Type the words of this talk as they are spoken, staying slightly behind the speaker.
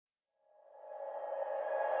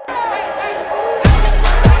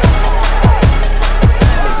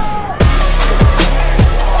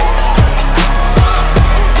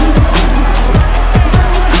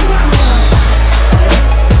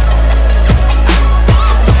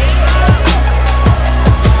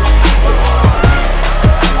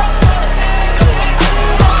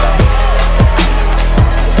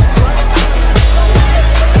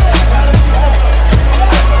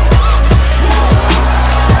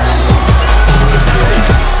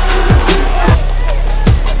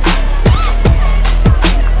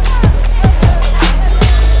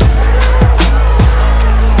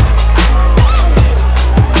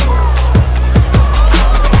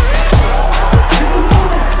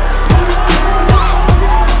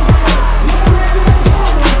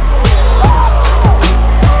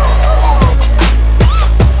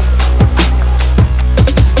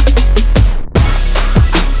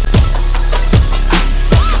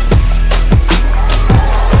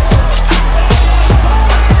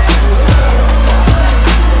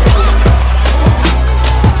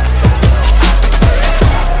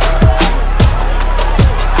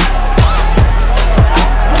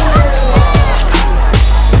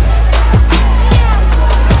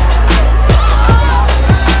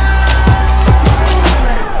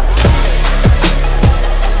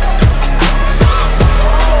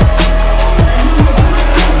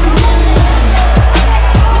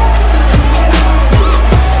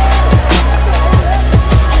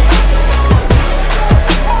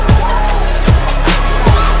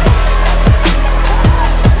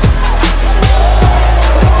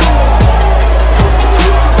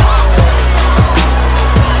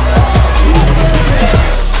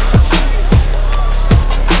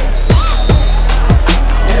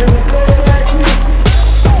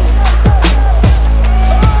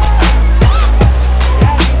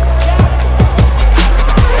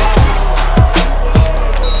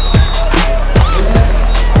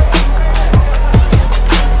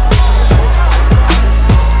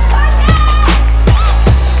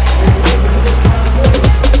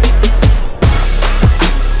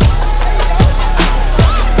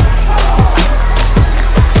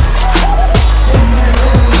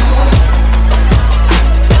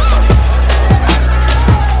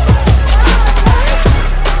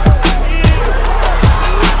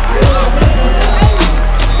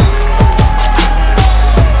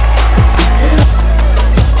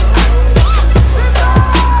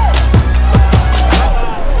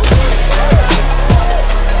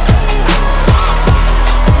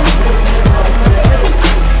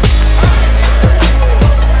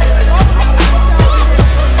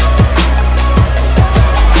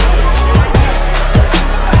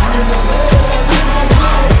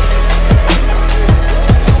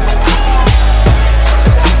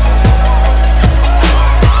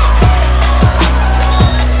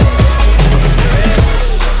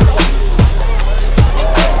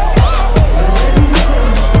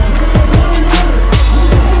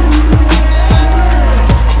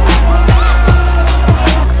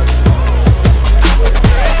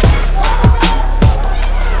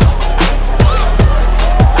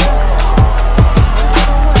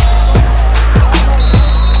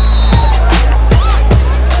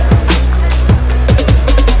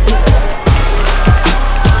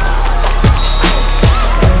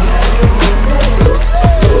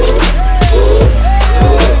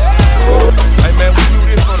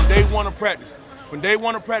From day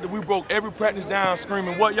one of practice, we broke every practice down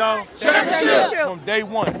screaming, what, y'all? Championship! From day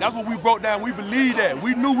one. That's what we broke down. We believed that.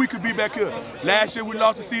 We knew we could be back here. Last year, we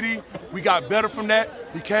lost the CD. We got better from that.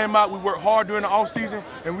 We came out, we worked hard during the offseason,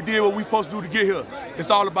 and we did what we supposed to do to get here. It's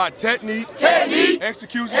all about technique,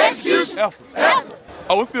 execution, effort.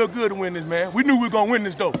 Oh, it feels good to win this, man. We knew we were going to win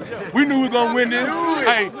this, though. We knew we were going to win this.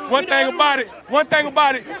 Hey, one thing about it,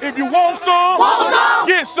 if you want some,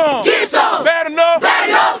 get some. Bad enough,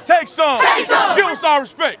 take some. Give us our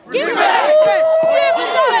respect. Hey,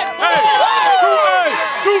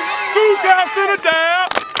 two caps in a day.